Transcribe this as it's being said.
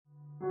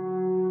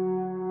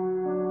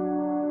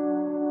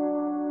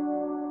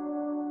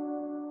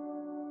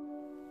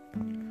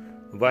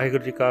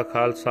ਵਾਹਿਗੁਰੂ ਜੀ ਕਾ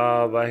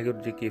ਖਾਲਸਾ, ਵਾਹਿਗੁਰੂ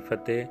ਜੀ ਕੀ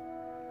ਫਤਿਹ।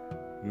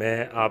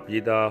 ਮੈਂ ਆਪ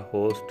ਜੀ ਦਾ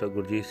ਹੋਸਟ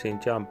ਗੁਰਜੀਤ ਸਿੰਘ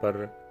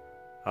ਝਾਂਪਰ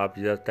ਆਪ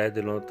ਜੀ ਦਾ ਤਹਿ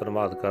ਦਿਲੋਂ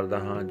ਧੰਨਵਾਦ ਕਰਦਾ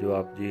ਹਾਂ ਜੋ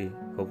ਆਪ ਜੀ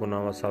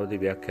ਹੁਕਮਨਾਮਾ ਸਾਹਿਬ ਦੀ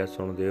ਵਿਆਖਿਆ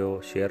ਸੁਣਦੇ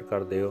ਹੋ, ਸ਼ੇਅਰ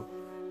ਕਰਦੇ ਹੋ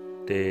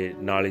ਅਤੇ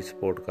ਨਾਲ ਹੀ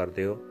ਸਪੋਰਟ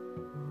ਕਰਦੇ ਹੋ।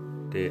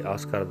 ਅਤੇ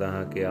ਆਸ ਕਰਦਾ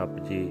ਹਾਂ ਕਿ ਆਪ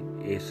ਜੀ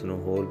ਇਸ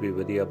ਨੂੰ ਹੋਰ ਵੀ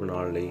ਵਧੀਆ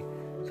ਬਣਾਉਣ ਲਈ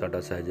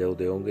ਸਾਡਾ ਸਹਿਯੋਗ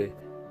ਦਿਓਗੇ।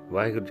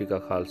 ਵਾਹਿਗੁਰੂ ਜੀ ਕਾ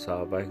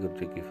ਖਾਲਸਾ, ਵਾਹਿਗੁਰੂ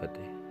ਜੀ ਕੀ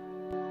ਫਤਿਹ।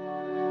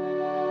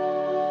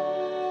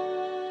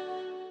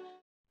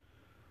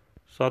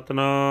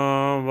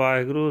 ਸਤਿਨਾਮ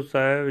ਵਾਹਿਗੁਰੂ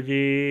ਸਾਹਿਬ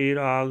ਜੀ।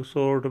 ਰਾਗ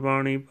ਸੋਠ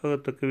ਬਾਣੀ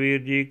ਭਗਤ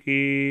ਕਬੀਰ ਜੀ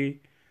ਕੀ।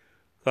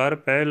 ਕਰ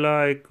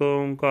ਪਹਿਲਾ ਏਕ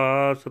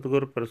ਓਂਕਾਰ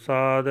ਸਤਿਗੁਰ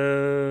ਪ੍ਰਸਾਦ।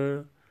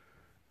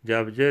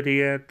 ਜਬ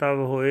ਜਰੀਐ ਤਬ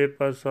ਹੋਏ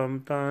ਭਸਮ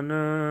ਤਨ।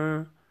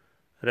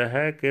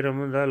 ਰਹਿ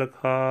ਕਿਰਮ ਦਲ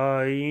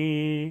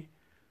ਖਾਈ।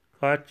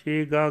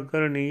 ਕਾਚੀ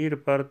ਗਾਗਰ ਨੀਰ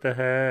ਪਰਤ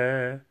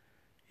ਹੈ।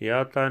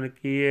 ਯਾ ਤਨ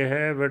ਕੀਏ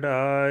ਹੈ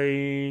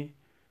ਵਡਾਈ।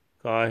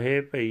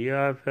 ਕਾਹੇ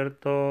ਭਈਆ ਫਿਰ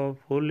ਤੋ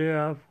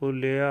ਫੁਲਿਆ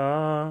ਫੁਲਿਆ।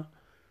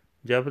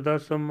 जब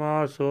दस माह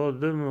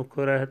सोध मुख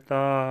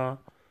रहता।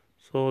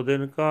 सो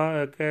दिन का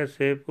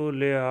कैसे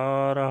भूलिया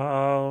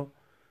रहा।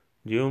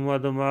 ज्यों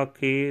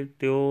मधुमाखी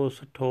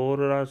त्यों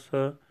ठोर रस।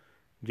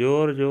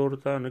 जोर जोर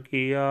तन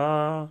किया।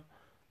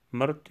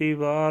 मरती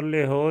बार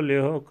लिहो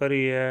लिहो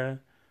करिए।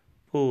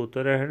 भूत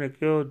रहन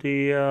क्यों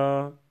दिया।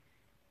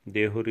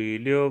 देहुरी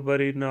लियो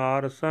बरी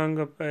नार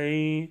संग पई।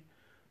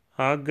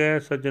 आगे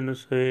सजन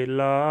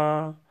सुहेला।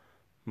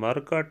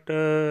 मरकट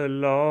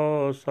लो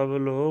सब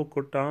लोग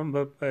कुटुंब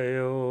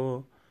पयो।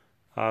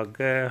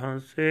 आगे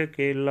हंसे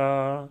केला।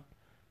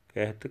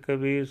 कहत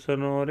कबीर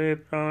सनोरे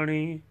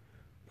प्राणी।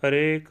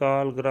 परे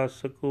काल ग्रस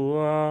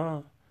कुआ।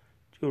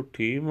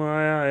 झूठी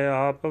माया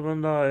आप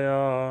बंधाया।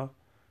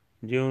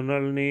 ज्यों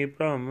नलनी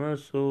भ्रम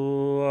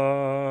सुआ।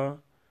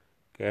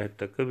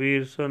 कहत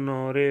कबीर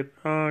सनोरे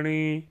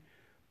प्राणी।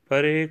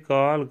 परे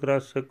काल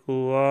ग्रस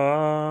कुआ।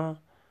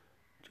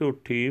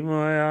 झूठी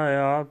माया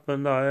आप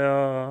बंधाया।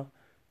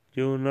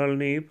 ਜਿਉ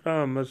ਨਲਨੀ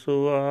ਭ੍ਰਮ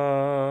ਸੁਆ।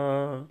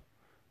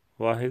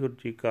 ਵਾਹਿਗੁਰੂ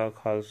ਜੀ ਕਾ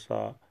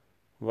ਖਾਲਸਾ,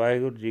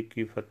 ਵਾਹਿਗੁਰੂ ਜੀ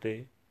ਕੀ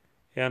ਫਤਿਹ।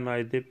 ਇਹ ਹਨ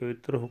ਅੱਜ ਦੇ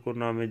ਪਵਿੱਤਰ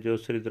ਹੁਕਮਨਾਮੇ ਜੋ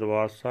ਸ੍ਰੀ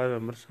ਦਰਬਾਰ ਸਾਹਿਬ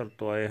ਅੰਮ੍ਰਿਤਸਰ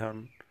ਤੋਂ ਆਏ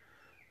ਹਨ।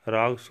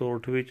 ਰਾਗ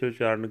ਸੋਠ ਵਿੱਚ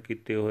ਉਚਾਰਨ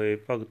ਕੀਤੇ ਹੋਏ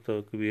ਭਗਤ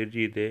ਕਬੀਰ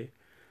ਜੀ ਦੇ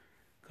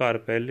ਘਰ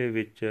ਪਹਿਲੇ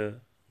ਵਿੱਚ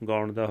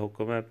ਗਾਉਣ ਦਾ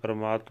ਹੁਕਮ ਹੈ।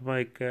 ਪਰਮਾਤਮਾ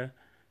ਇੱਕ ਹੈ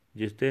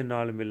ਜਿਸ ਦੇ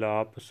ਨਾਲ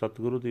ਮਿਲਾਪ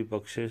ਸਤਿਗੁਰੂ ਦੀ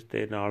ਬਖਸ਼ਿਸ਼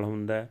ਦੇ ਨਾਲ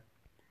ਹੁੰਦਾ ਹੈ।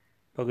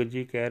 ਭਗਤ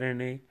ਜੀ ਕਹਿ ਰਹੇ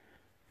ਨੇ,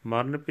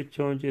 ਮਰਨ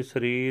ਪਿੱਛੋਂ ਜੇ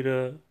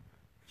ਸਰੀਰ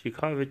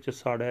ਚਿਖਾ ਵਿੱਚ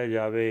ਸਾੜਿਆ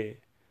ਜਾਵੇ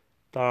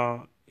ਤਾਂ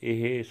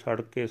ਇਹ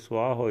ਸੜ ਕੇ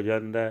ਸੁਆਹ ਹੋ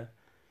ਜਾਂਦਾ।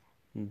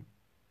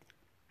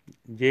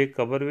 ਜੇ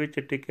ਕਬਰ ਵਿੱਚ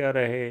ਟਿਕਿਆ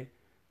ਰਹੇ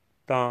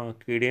ਤਾਂ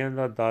ਕੀੜਿਆਂ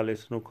ਦਾ ਦਲ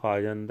ਇਸ ਨੂੰ ਖਾ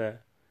ਜਾਂਦਾ।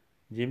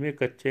 ਜਿਵੇਂ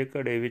ਕੱਚੇ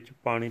ਘੜੇ ਵਿੱਚ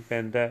ਪਾਣੀ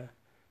ਪੈਂਦਾ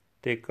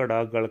ਅਤੇ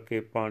ਘੜਾ ਗਲ ਕੇ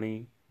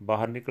ਪਾਣੀ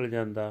ਬਾਹਰ ਨਿਕਲ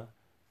ਜਾਂਦਾ,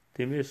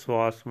 ਤਿਵੇਂ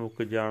ਸਵਾਸ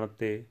ਮੁੱਕ ਜਾਣ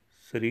 'ਤੇ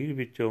ਸਰੀਰ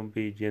ਵਿੱਚੋਂ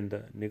ਵੀ ਜਿੰਦ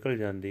ਨਿਕਲ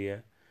ਜਾਂਦੀ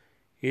ਹੈ।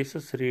 ਇਸ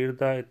ਸਰੀਰ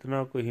ਦਾ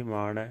ਇਤਨਾ ਕੁ ਹੀ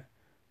ਮਾਣ ਹੈ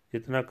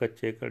ਜਿਤਨਾ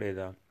ਕੱਚੇ ਘੜੇ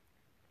ਦਾ।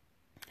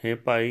 ਹੇ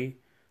ਭਾਈ,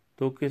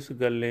 ਤੂੰ ਕਿਸ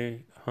ਗੱਲੇ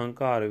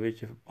ਹੰਕਾਰ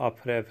ਵਿੱਚ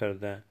ਆਫਰਿਆ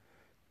ਫਿਰਦਾ।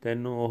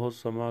 ਤੈਨੂੰ ਉਹ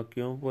ਸਮਾਂ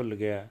ਕਿਉਂ ਭੁੱਲ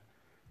ਗਿਆ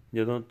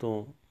ਜਦੋਂ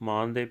ਤੂੰ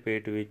ਮਾਂ ਦੇ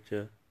ਪੇਟ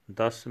ਵਿੱਚ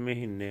 10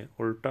 ਮਹੀਨੇ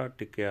ਉਲਟਾ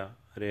ਟਿਕਿਆ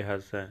ਰਿਹਾ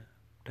ਸੈਂ।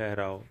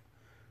 ਠਹਿਰਾਓ।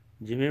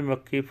 ਜਿਵੇਂ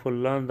ਮੱਖੀ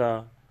ਫੁੱਲਾਂ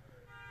ਦਾ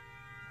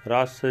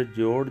ਰਸ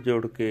ਜੋੜ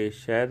ਜੋੜ ਕੇ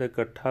ਸ਼ਹਿਦ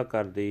ਇਕੱਠਾ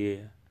ਕਰਦੀ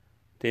ਏ,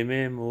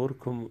 ਤਿਵੇਂ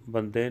ਮੂਰਖ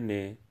ਬੰਦੇ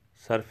ਨੇ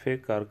ਸਰਫੇ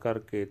ਕਰ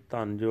ਕਰਕੇ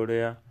ਧਨ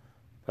ਜੋੜਿਆ,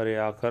 ਪਰ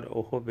ਆਖਰ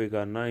ਉਹ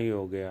ਬੇਗਾਨਾ ਹੀ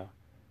ਹੋ ਗਿਆ।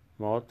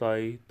 ਮੌਤ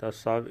ਆਈ ਤਾਂ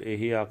ਸਭ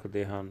ਇਹੀ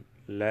ਆਖਦੇ ਹਨ,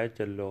 ਲੈ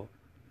ਚੱਲੋ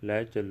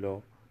ਲੈ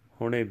ਚੱਲੋ,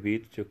 ਹੁਣੇ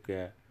ਬੀਤ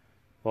ਚੁੱਕਿਆ।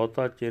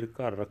 ਬਹੁਤਾ ਚਿਰ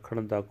ਘਰ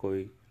ਰੱਖਣ ਦਾ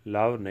ਕੋਈ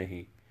ਲਾਭ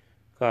ਨਹੀਂ।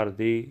 ਘਰ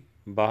ਦੀ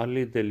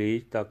ਬਾਹਰਲੀ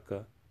ਦਹਿਲੀਜ਼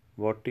ਤੱਕ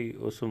ਵਹੁਟੀ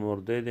ਉਸ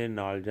ਮੁਰਦੇ ਦੇ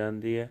ਨਾਲ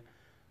ਜਾਂਦੀ ਹੈ।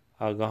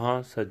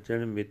 ਅਗਾਂਹ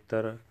ਸੱਜਣ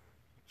ਮਿੱਤਰ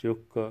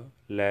ਚੁੱਕ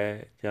ਲੈ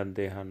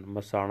ਜਾਂਦੇ ਹਨ।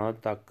 ਮਸਾਣਾ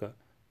ਤੱਕ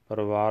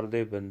ਪਰਿਵਾਰ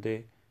ਦੇ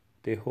ਬੰਦੇ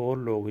ਅਤੇ ਹੋਰ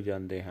ਲੋਕ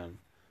ਜਾਂਦੇ ਹਨ।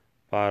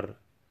 ਪਰ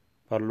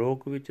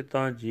ਪਰਲੋਕ ਵਿੱਚ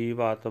ਤਾਂ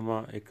ਜੀਵ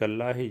ਆਤਮਾ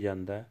ਇਕੱਲਾ ਹੀ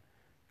ਜਾਂਦਾ।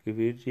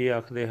 ਕਬੀਰ ਜੀ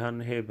ਆਖਦੇ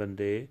ਹਨ, ਹੇ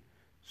ਬੰਦੇ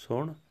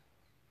ਸੁਣ,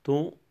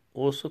 ਤੂੰ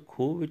ਉਸ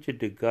ਖੂਹ ਵਿੱਚ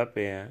ਡਿੱਗਾ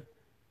ਪਿਆ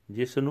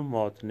ਜਿਸ ਨੂੰ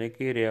ਮੌਤ ਨੇ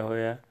ਘੇਰਿਆ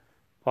ਹੋਇਆ।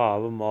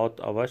 ਭਾਵ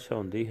ਮੌਤ ਅਵੱਸ਼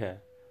ਆਉਂਦੀ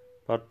ਹੈ,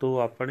 ਪਰ ਤੂੰ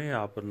ਆਪਣੇ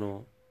ਆਪ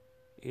ਨੂੰ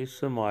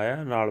ਇਸ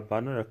ਮਾਇਆ ਨਾਲ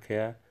ਬੰਨ੍ਹ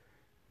ਰੱਖਿਆ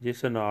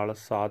ਜਿਸ ਨਾਲ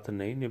ਸਾਥ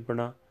ਨਹੀਂ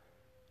ਨਿਭਣਾ।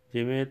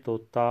 ਜਿਵੇਂ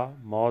ਤੋਤਾ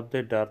ਮੌਤ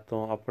ਦੇ ਡਰ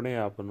ਤੋਂ ਆਪਣੇ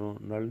ਆਪ ਨੂੰ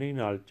ਨਲਨੀ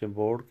ਨਾਲ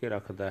ਚੰਬੋੜ ਕੇ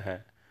ਰੱਖਦਾ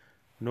ਹੈ।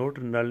 ਨੋਟ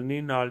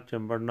ਨਲਨੀ ਨਾਲ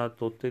ਚੰਬੜਨਾ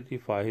ਤੋਤੇ ਦੀ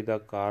ਫਾਹੀ ਦਾ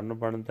ਕਾਰਨ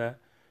ਬਣਦਾ।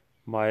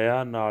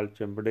 ਮਾਇਆ ਨਾਲ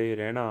ਚੰਬੜੇ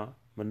ਰਹਿਣਾ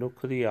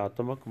ਮਨੁੱਖ ਦੀ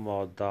ਆਤਮਕ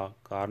ਮੌਤ ਦਾ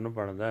ਕਾਰਨ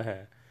ਬਣਦਾ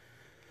ਹੈ।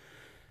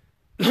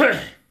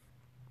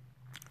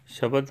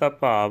 ਸ਼ਬਦ ਦਾ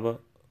ਭਾਵ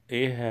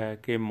ਇਹ ਹੈ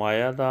ਕਿ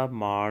ਮਾਇਆ ਦਾ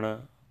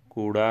ਮਾਣ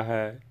ਕੂੜਾ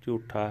ਹੈ,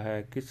 ਝੂਠਾ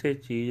ਹੈ। ਕਿਸੇ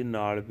ਚੀਜ਼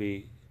ਨਾਲ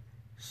ਵੀ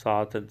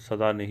ਸਾਥ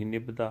ਸਦਾ ਨਹੀਂ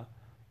ਨਿਭਦਾ।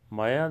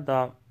 ਮਾਇਆ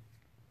ਦਾ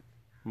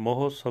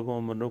ਮੋਹ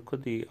ਸਗੋਂ ਮਨੁੱਖ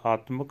ਦੀ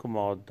ਆਤਮਕ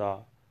ਮੌਤ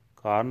ਦਾ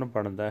ਕਾਰਨ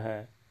ਬਣਦਾ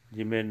ਹੈ।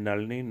 ਜਿਵੇਂ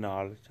ਨਲਨੀ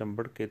ਨਾਲ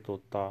ਚੰਬੜ ਕੇ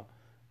ਤੋਤਾ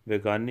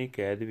ਬੇਗਾਨੀ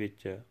ਕੈਦ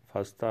ਵਿੱਚ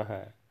ਫਸਦਾ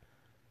ਹੈ।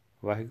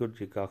 ਵਾਹਿਗੁਰੂ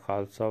ਜੀ ਕਾ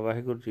ਖਾਲਸਾ,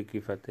 ਵਾਹਿਗੁਰੂ ਜੀ ਕੀ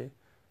ਫਤਿਹ।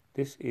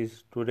 This is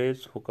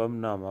today's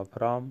Hukamnama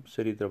from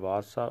Sri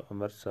Darbar Sahib,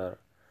 Amritsar.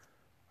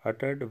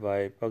 uttered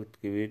by Bhagat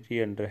Kabir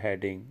Ji under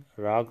heading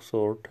Rag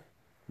Sort,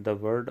 the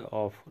word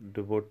of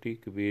devotee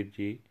Kabir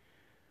Ji,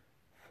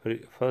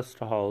 first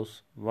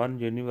house, one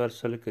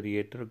universal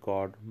creator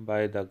God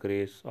by the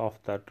grace of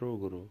the true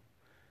Guru.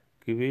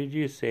 Kabir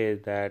Ji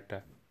says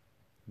that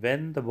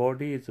when the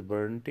body is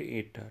burnt,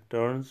 it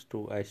turns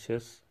to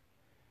ashes.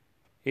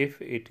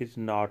 If it is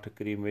not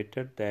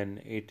cremated,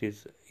 then it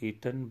is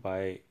eaten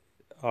by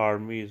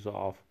armies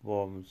of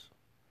worms.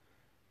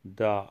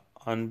 The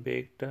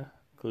unbaked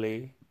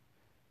clay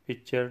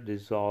pitcher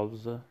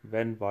dissolves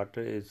when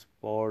water is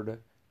poured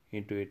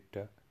into it.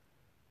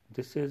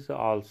 This is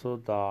also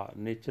the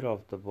nature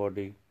of the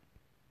body.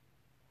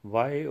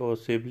 Why, O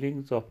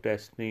siblings of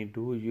destiny,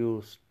 do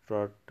you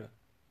strut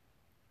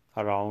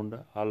around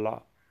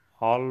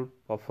all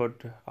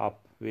puffed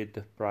up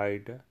with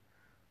pride?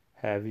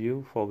 Have you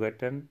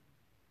forgotten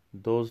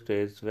those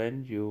days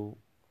when you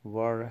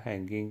were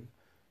hanging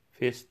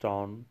face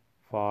down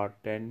for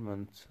 10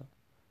 months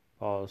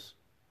past,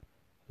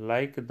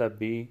 like the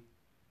bee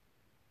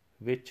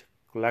which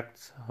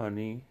collects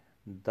honey?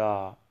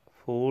 The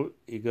fool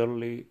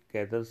eagerly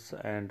gathers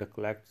and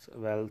collects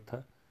wealth.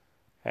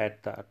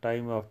 At the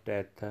time of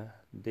death,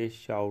 they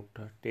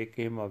shout, "Take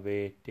him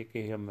away, take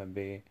him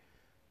away."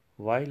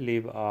 Why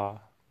leave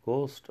a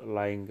ghost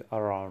lying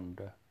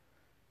around?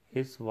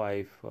 His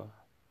wife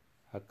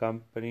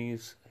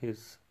accompanies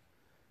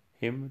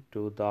him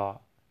to the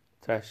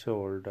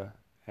threshold,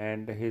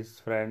 and his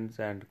friends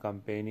and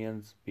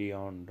companions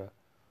beyond.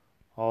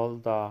 All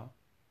the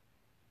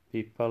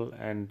people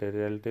and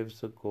relatives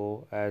go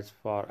as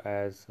far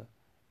as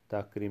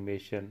the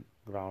cremation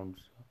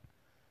grounds,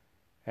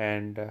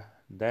 and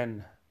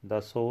then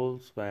the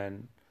soul's van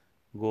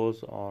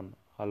goes on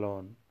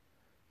alone.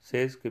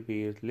 Says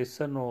Kabir,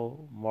 "Listen,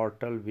 O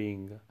mortal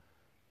being,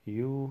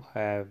 you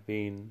have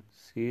been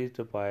seized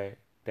by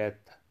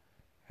death,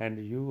 and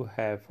you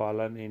have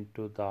fallen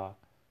into the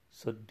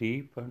so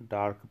deep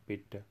dark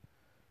pit.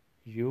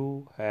 You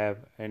have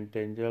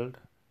entangled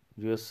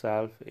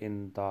yourself in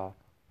the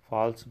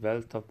false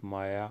wealth of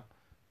Maya,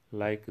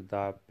 like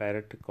the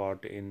parrot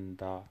caught in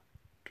the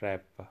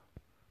trap."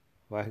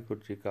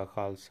 Waheguru ji ਕਾ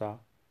ਖਾਲਸਾ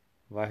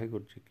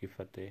ਵਾਹਿਗੁਰੂ ਜੀ ਕੀ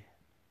ਫਤਿਹ।